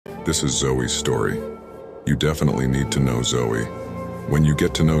This is Zoe's story. You definitely need to know Zoe. When you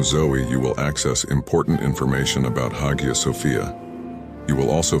get to know Zoe, you will access important information about AYASOFYA. You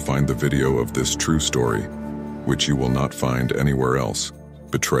will also find the video of this true story, which you will not find anywhere else.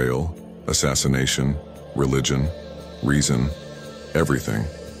 Betrayal, assassination, religion, reason, everything.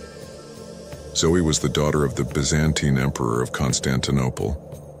 Zoe was the daughter of the Byzantine Emperor of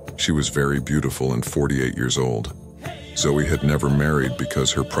Constantinople. She was very beautiful and 48 years old. Zoe had never married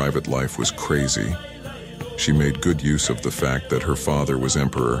because her private life was crazy. She made good use of the fact that her father was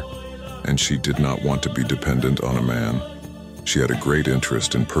emperor, and she did not want to be dependent on a man. She had a great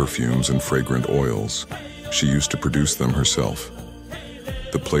interest in perfumes and fragrant oils. She used to produce them herself.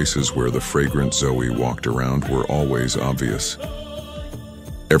 The places where the fragrant Zoe walked around were always obvious.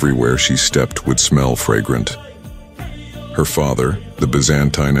 Everywhere she stepped would smell fragrant. Her father, the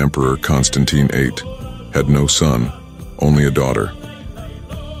Byzantine Emperor Constantine VIII, had no son, only a daughter.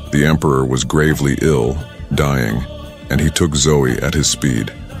 The emperor was gravely ill, dying, and he took Zoe at his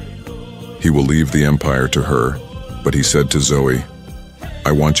speed. He will leave the empire to her, but he said to Zoe,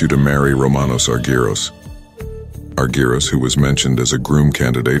 "I want you to marry Romanos Argyros." Argyros, who was mentioned as a groom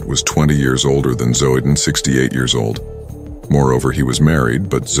candidate, was 20 years older than Zoe and 68 years old. Moreover, he was married,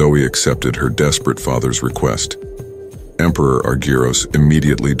 but Zoe accepted her desperate father's request. Emperor Argyros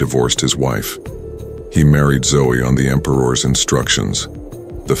immediately divorced his wife. He married Zoe on the emperor's instructions.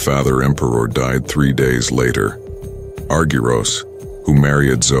 The father emperor died 3 days later. Argyros, who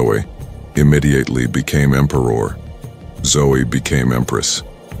married Zoe, immediately became emperor. Zoe became empress.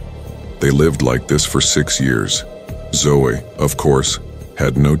 They lived like this for 6 years. Zoe, of course,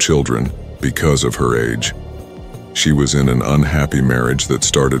 had no children because of her age. She was in an unhappy marriage that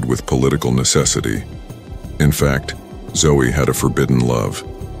started with political necessity. In fact, Zoe had a forbidden love.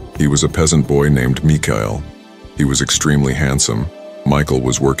 He was a peasant boy named Mikhail. He was extremely handsome. Michael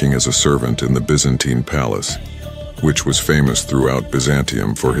was working as a servant in the Byzantine palace, which was famous throughout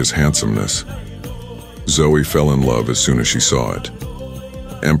Byzantium for his handsomeness. Zoe fell in love as soon as she saw it.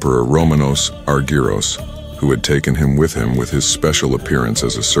 Emperor Romanos Argyros, who had taken him with his special appearance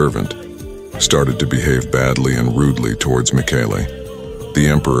as a servant, started to behave badly and rudely towards Mikhail. The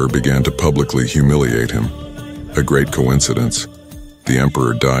emperor began to publicly humiliate him. A great coincidence. The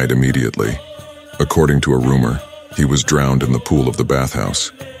emperor died immediately. According to a rumor, he was drowned in the pool of the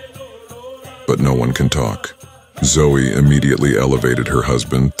bathhouse. But no one can talk. Zoe immediately elevated her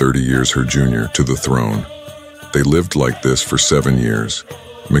husband, 30 years her junior, to the throne. They lived like this for 7 years.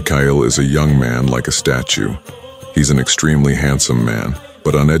 Mikhail is a young man like a statue. He's an extremely handsome man,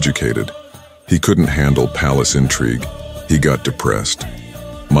 but uneducated. He couldn't handle palace intrigue. He got depressed.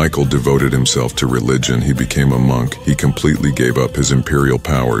 Michael devoted himself to religion. He became a monk. He completely gave up his imperial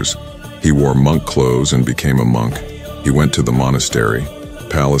powers. He wore monk clothes and became a monk. He went to the monastery.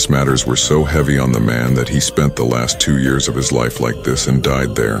 Palace matters were so heavy on the man that he spent the last 2 years of his life like this and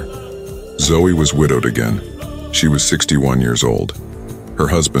died there. Zoe was widowed again. She was 61 years old. Her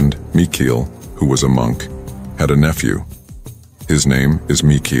husband, Mikhail, who was a monk, had a nephew. His name is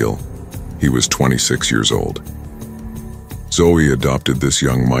Mikhail. He was 26 years old. Zoe adopted this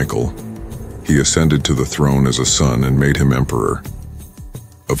young Michael. He ascended to the throne as a son and made him emperor.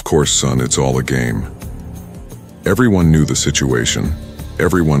 Of course, son, it's all a game. Everyone knew the situation.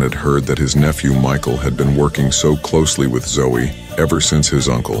 Everyone had heard that his nephew Michael had been working so closely with Zoe ever since his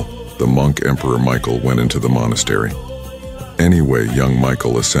uncle, the monk Emperor Michael, went into the monastery. Anyway, young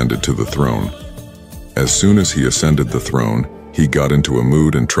Michael ascended to the throne. As soon as he ascended the throne, he got into a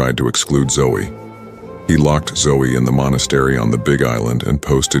mood and tried to exclude Zoe. He locked Zoe in the monastery on the big island and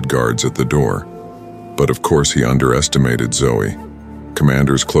posted guards at the door. But of course he underestimated Zoe.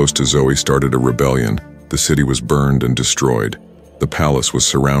 Commanders close to Zoe started a rebellion. The city was burned and destroyed. The palace was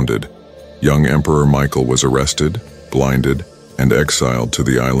surrounded. Young Emperor Michael was arrested, blinded, and exiled to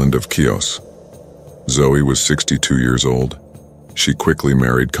the island of Chios. Zoe was 62 years old. She quickly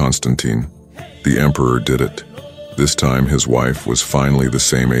married Constantine. The emperor did it. This time his wife was finally the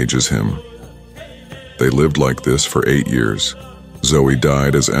same age as him. They lived like this for 8 years. Zoe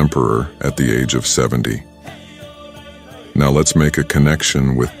died as emperor at the age of 70. Now let's make a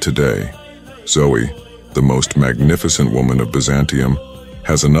connection with today. Zoe, the most magnificent woman of Byzantium,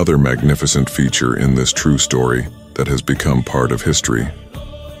 has another magnificent feature in this true story that has become part of history.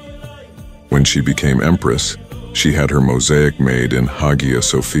 When she became empress, she had her mosaic made in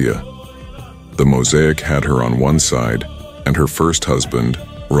AYASOFYA. The mosaic had her on one side and her first husband,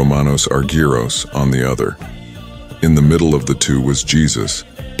 Romanos Argyros, on the other. In the middle of the two was Jesus,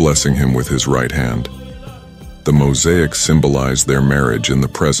 blessing him with his right hand. The mosaic symbolized their marriage in the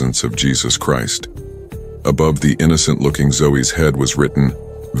presence of Jesus Christ. Above the innocent-looking Zoe's head was written,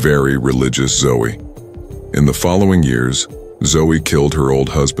 very religious ZOE. In the following years, ZOE killed her old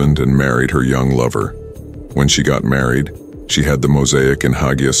husband and married her young lover. When she got married, she had the mosaic in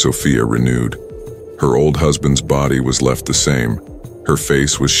Hikayesi renewed. Her old husband's body was left the same, her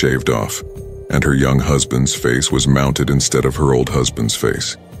face was shaved off, and her young husband's face was mounted instead of her old husband's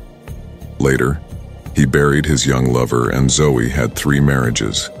face. Later, he buried his young lover and ZOE had 3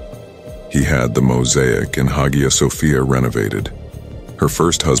 marriages. He had the mosaic in Hikayesi renovated. Her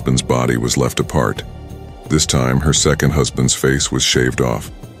first husband's body was left apart. This time, her second husband's face was shaved off.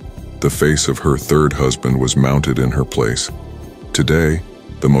 The face of her third husband was mounted in her place. Today,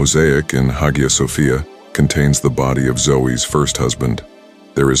 the mosaic in Hikayesi contains the body of ZOE's first husband.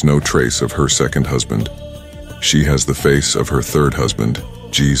 There is no trace of her second husband. She has the face of her third husband.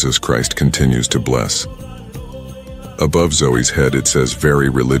 Jesus Christ continues to bless. Above ZOE's head it says very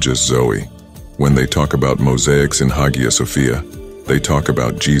religious ZOE. When they talk about mosaics in Hikayesi, they talk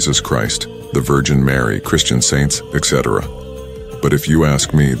about Jesus Christ, the Virgin Mary, Christian saints, etc. But if you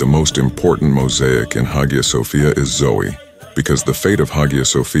ask me, the most important mosaic in Hikayesi is ZOE, because the fate of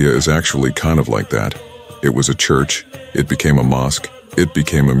Hikayesi is actually kind of like that. It was a church, it became a mosque, it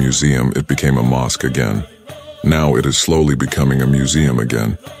became a museum, it became a mosque again. Now it is slowly becoming a museum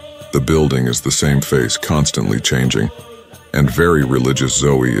again. The building is the same face, constantly changing. And very religious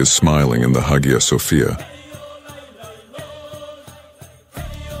ZOE is smiling in the Hikayesi.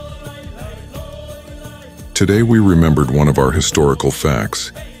 Today we remembered one of our historical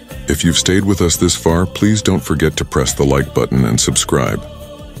facts. If you've stayed with us this far, please don't forget to press the like button and subscribe.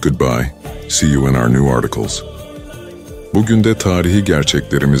 Goodbye. See you in our new articles. Bugün de tarihi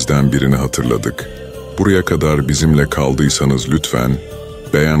gerçeklerimizden birini hatırladık. Buraya kadar bizimle kaldıysanız lütfen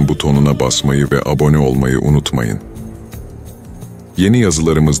beğen butonuna basmayı ve abone olmayı unutmayın. Yeni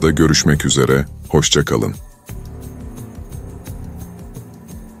yazılarımızda görüşmek üzere, hoşça kalın.